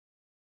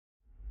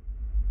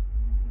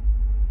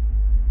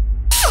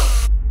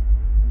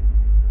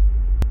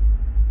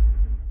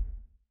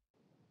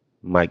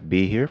Mike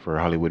B here for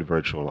Hollywood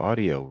Virtual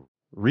Audio.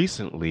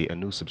 Recently, a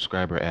new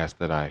subscriber asked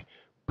that I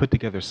put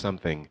together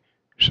something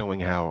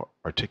showing how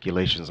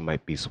articulations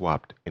might be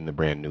swapped in the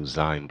brand new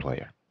Sine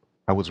player.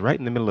 I was right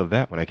in the middle of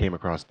that when I came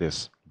across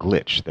this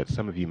glitch that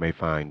some of you may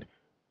find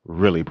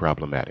really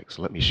problematic,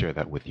 so let me share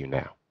that with you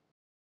now.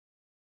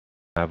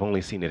 I've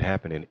only seen it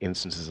happen in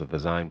instances of the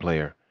Sine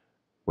player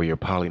where you're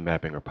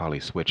polymapping or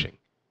poly-switching.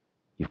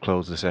 You've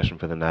closed the session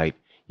for the night,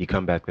 you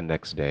come back the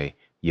next day,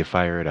 you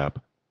fire it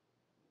up,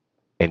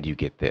 and you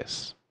get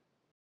this.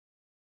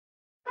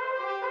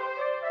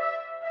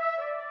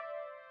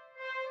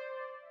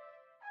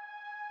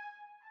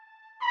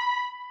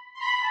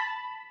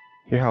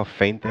 Hear how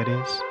faint that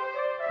is?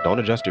 Don't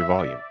adjust your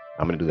volume.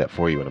 I'm going to do that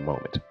for you in a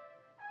moment.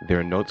 There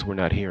are notes we're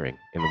not hearing,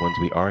 and the ones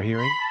we are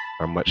hearing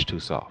are much too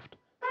soft.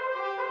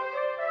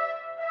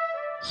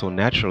 So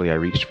naturally, I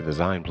reached for the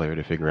Sine player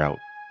to figure out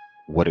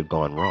what had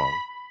gone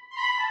wrong.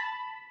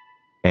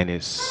 And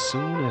as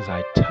soon as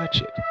I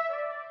touch it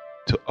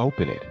to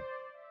open it,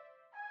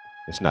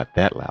 it's not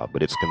that loud,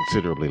 but it's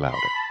considerably louder.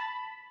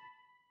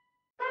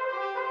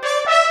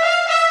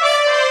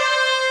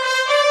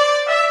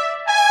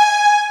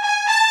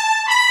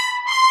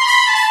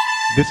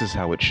 This is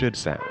how it should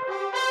sound.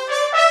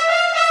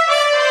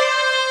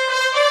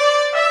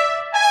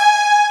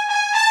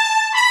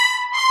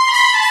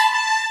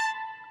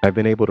 I've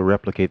been able to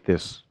replicate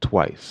this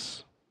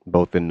twice,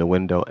 both in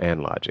Nuendo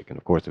and Logic. And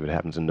of course, if it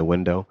happens in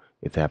Nuendo,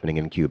 it's happening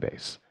in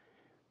Cubase.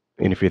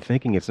 And if you're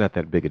thinking it's not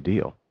that big a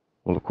deal,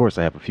 well, of course,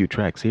 I have a few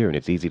tracks here and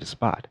it's easy to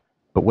spot.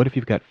 But what if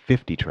you've got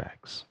 50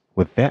 tracks?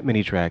 With that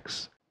many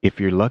tracks, if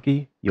you're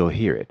lucky, you'll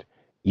hear it.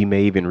 You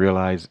may even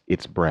realize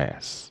it's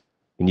brass,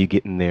 and you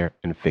get in there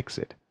and fix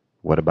it.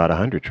 What about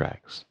 100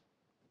 tracks?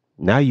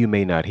 Now you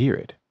may not hear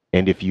it.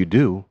 And if you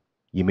do,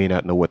 you may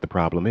not know what the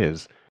problem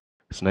is.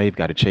 So now you've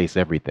got to chase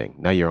everything.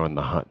 Now you're on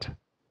the hunt,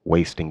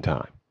 wasting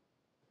time.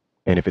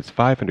 And if it's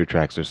 500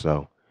 tracks or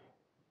so,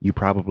 you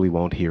probably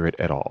won't hear it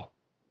at all.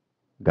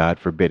 God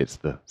forbid it's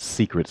the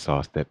secret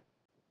sauce that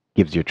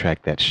gives your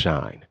track that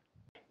shine,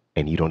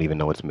 and you don't even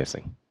know it's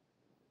missing.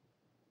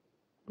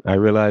 I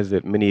realize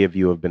that many of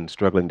you have been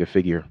struggling to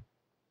figure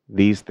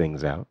these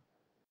things out,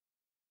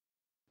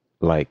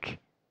 like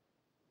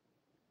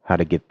how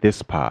to get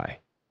this pie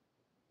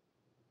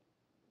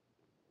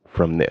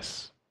from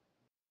this.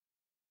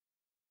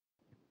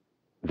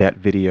 That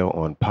video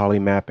on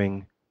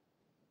polymapping,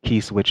 key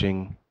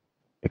switching,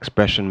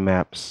 expression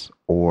maps,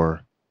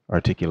 or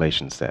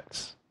articulation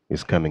sets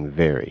is coming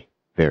very,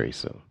 very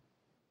soon.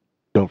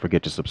 Don't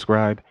forget to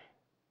subscribe,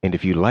 and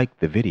if you like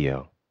the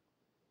video,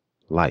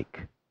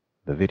 like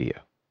the video.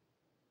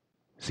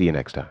 See you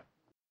next time.